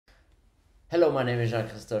Hello, my name is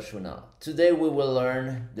Jean-Christophe. Today we will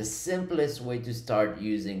learn the simplest way to start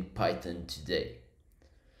using Python today.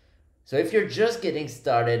 So if you're just getting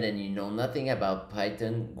started and you know nothing about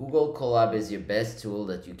Python, Google Colab is your best tool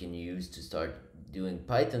that you can use to start doing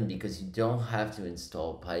Python because you don't have to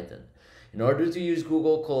install Python. In order to use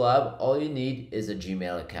Google Colab, all you need is a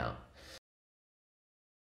Gmail account.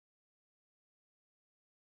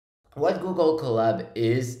 What Google Colab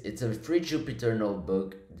is, it's a free Jupyter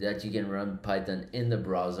notebook that you can run Python in the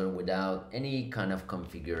browser without any kind of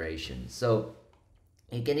configuration. So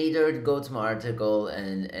you can either go to my article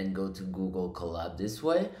and go to Google Colab this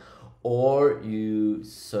way, or you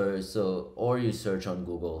search on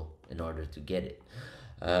Google in order to get it.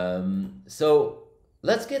 So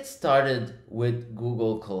let's get started with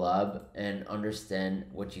Google Colab and understand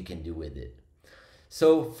what you can do with it.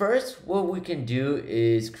 So first, what we can do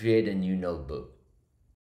is create a new notebook.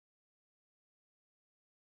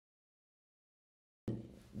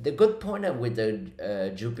 The good point with the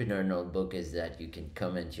Jupyter notebook is that you can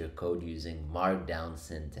comment your code using markdown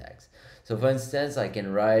syntax. So for instance, I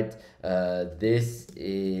can write, this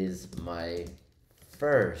is my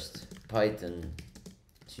first Python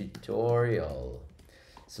tutorial.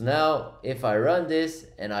 So now if I run this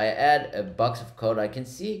and I add a box of code, I can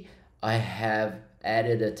see I have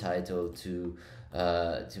added a title to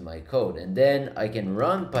my code, and then I can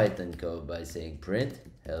run Python code by saying print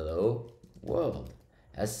hello world.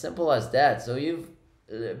 As simple as that. So you've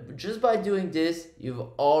just by doing this, you've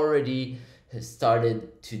already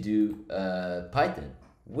started to do Python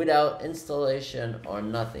without installation or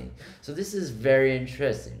nothing. So this is very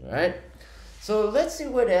interesting, right? So let's see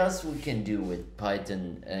what else we can do with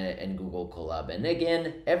Python and Google Colab. And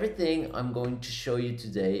again, everything I'm going to show you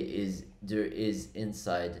today is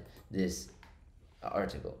inside this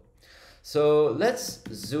article. So let's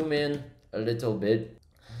zoom in a little bit.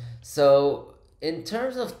 So in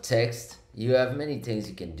terms of text, you have many things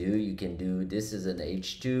you can do. You can do, this is an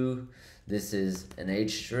H2, this is an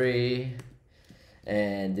H3,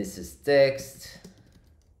 and this is text.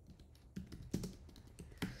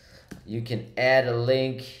 You can add a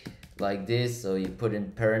link like this, so you put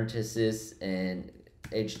in parentheses and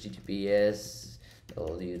https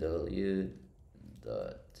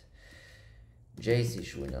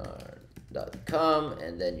www.jcchouinard.com,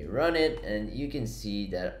 and then you run it, and you can see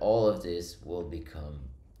that all of this will become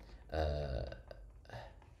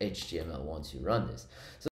HTML once you run this.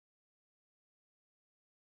 So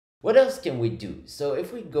what else can we do? So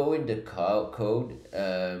if we go in the code,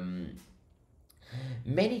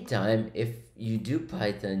 many times, if you do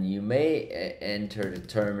Python, you may enter the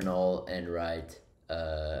terminal and write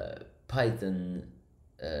Python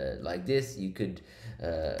like this. You could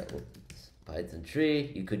Python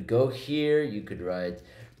 3. You could go here. You could write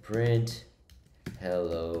print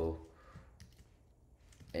hello,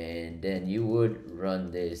 and then you would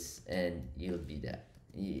run this, and you'd be done.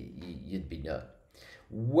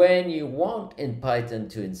 When you want in Python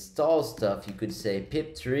to install stuff, you could say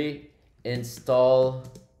pip3 install,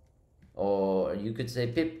 or you could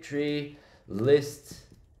say pip3 list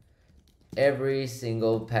every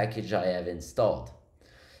single package I have installed.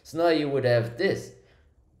 So now you would have this,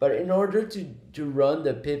 but in order to run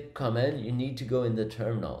the pip command, you need to go in the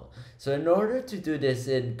terminal. So in order to do this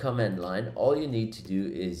in command line, all you need to do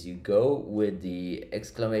is you go with the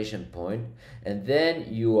exclamation point, and then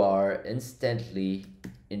you are instantly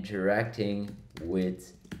interacting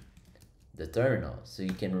with the terminal. So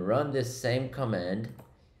you can run this same command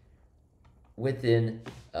within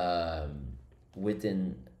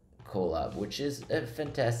Colab, which is a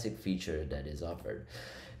fantastic feature that is offered.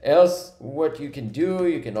 Else, what you can do,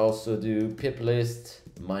 you can also do pip list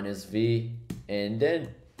 -v, and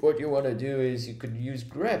then what you want to do is you could use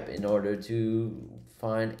grep in order to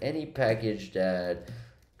find any package that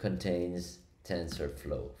contains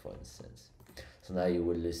TensorFlow, for instance. So now you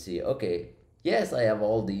will see, okay, yes, I have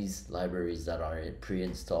all these libraries that are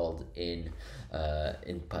pre-installed in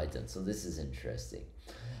Python. So this is interesting.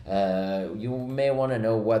 You may want to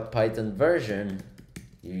know what Python version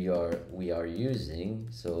we are using.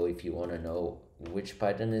 So if you want to know which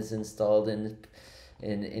Python is installed in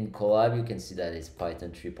Colab, you can see that it's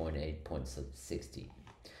Python 3.8.60.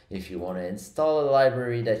 If you want to install a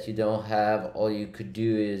library that you don't have, all you could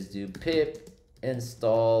do is do pip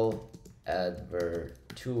install adver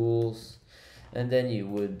tools, and then you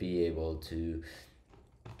would be able to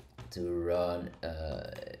run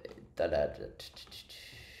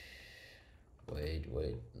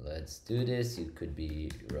wait, let's do this. You could be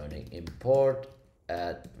running import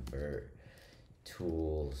adver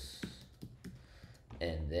tools,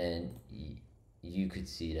 and then you could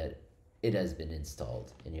see that it has been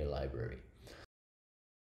installed in your library.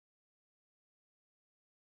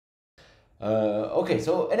 Okay,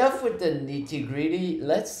 so enough with the nitty gritty.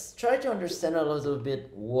 Let's try to understand a little bit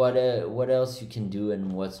what else you can do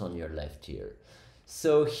and what's on your left here.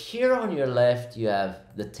 So here on your left, you have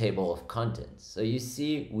the table of contents. So you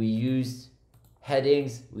see we used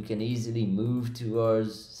headings. We can easily move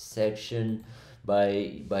towards section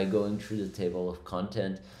by going through the table of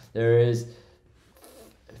content. There is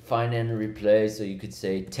find and replace. So you could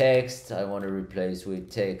say text. I want to replace with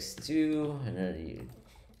text 2, and then you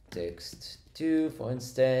text 2, for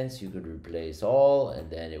instance. You could replace all, and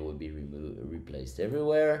then it would be replaced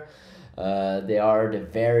everywhere. They are the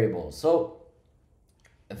variables. So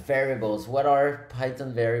variables, what are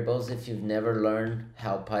Python variables? If you've never learned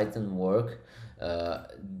how Python work,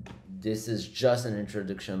 this is just an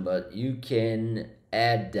introduction, but you can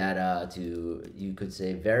add data to, you could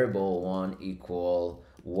say variable 1 equal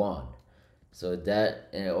 1. So that,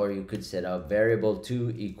 or you could set up variable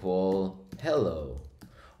 2 equal hello,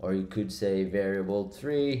 or you could say variable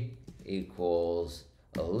 3 equals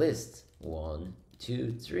a list 1,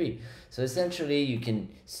 2, 3. So essentially you can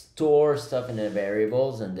store stuff in the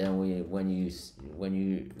variables, and then when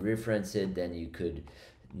you reference it, then you could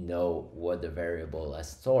know what the variable is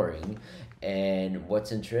storing. And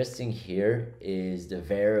what's interesting here is the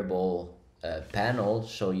variable panel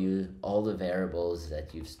show you all the variables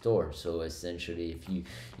that you've stored. So essentially if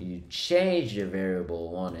you change the variable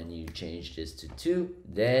 1 and you change this to 2,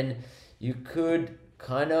 then you could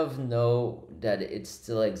kind of know that it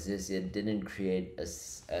still exists. It didn't create a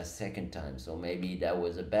second time, so maybe that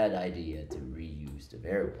was a bad idea to reuse the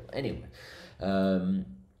variable. Anyway,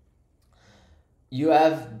 you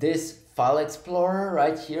have this file explorer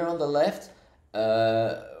right here on the left.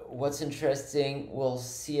 What's interesting, we'll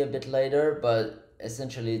see a bit later, but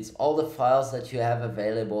essentially it's all the files that you have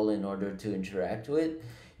available in order to interact with.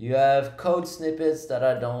 You have code snippets that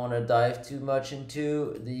I don't want to dive too much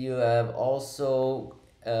into. You have also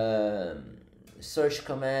search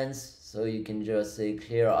commands, so you can just say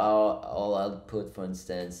clear all output, for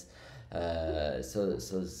instance. So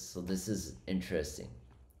this is interesting.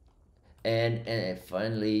 And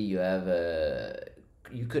finally, you have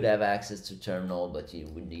you could have access to terminal, but you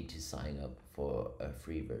would need to sign up for a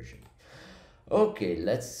free version. Okay,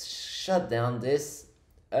 let's shut down this.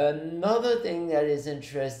 Another thing that is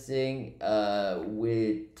interesting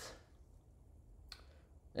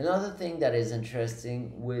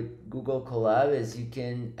with Google Colab is you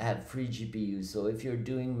can have free GPUs. So if you're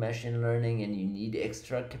doing machine learning and you need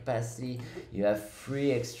extra capacity, you have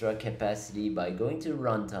free extra capacity by going to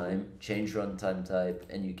runtime, change runtime type,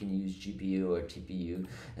 and you can use GPU or TPU,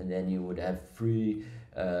 and then you would have free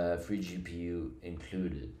GPU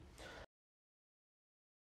included.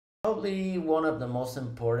 Probably one of the most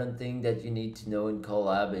important thing that you need to know in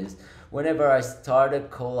Colab is whenever I start a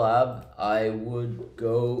Colab, I would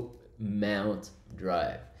go mount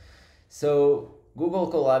drive. So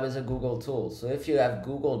Google Colab is a Google tool. So if you have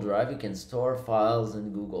Google Drive, you can store files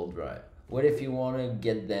in Google Drive. What if you want to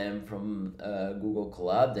get them from Google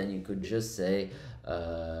Colab? Then you could just say,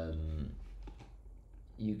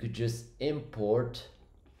 you could just import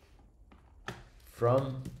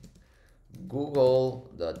from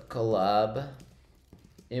google.colab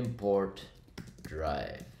import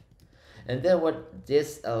drive. And then what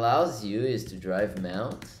this allows you is to drive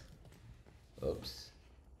mount. Oops.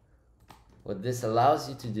 What this allows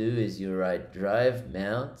you to do is you write drive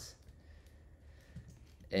mount,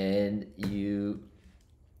 and you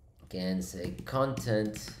can say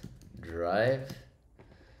content drive.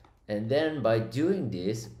 And then by doing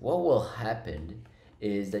this, what will happen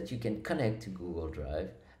is that you can connect to Google Drive,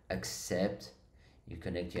 accept, you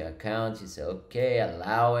connect your account, you say okay,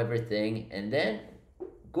 allow everything, and then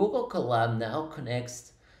Google Colab now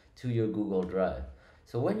connects to your Google Drive.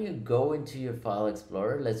 So when you go into your file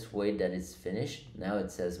explorer, let's wait that it's finished. Now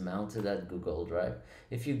it says mounted at Google Drive.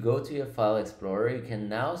 If you go to your file explorer, you can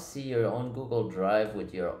now see your own Google Drive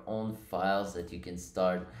with your own files that you can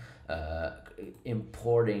start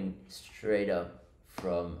importing straight up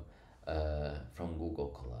from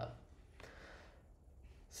Google Colab.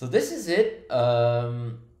 So this is it.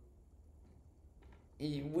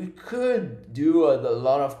 We could do a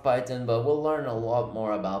lot of Python, but we'll learn a lot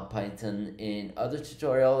more about Python in other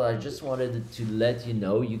tutorials. I just wanted to let you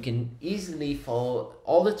know you can easily follow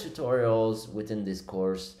all the tutorials within this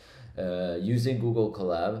course using Google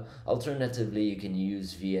Colab. Alternatively, you can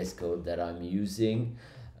use VS Code that I'm using.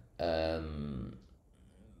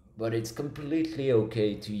 But it's completely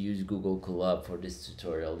okay to use Google Colab for this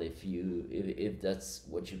tutorial if that's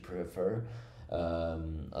what you prefer.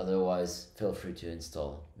 Otherwise, feel free to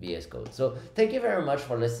install VS Code. So thank you very much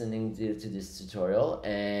for listening to this tutorial,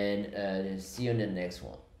 and see you in the next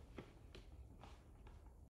one.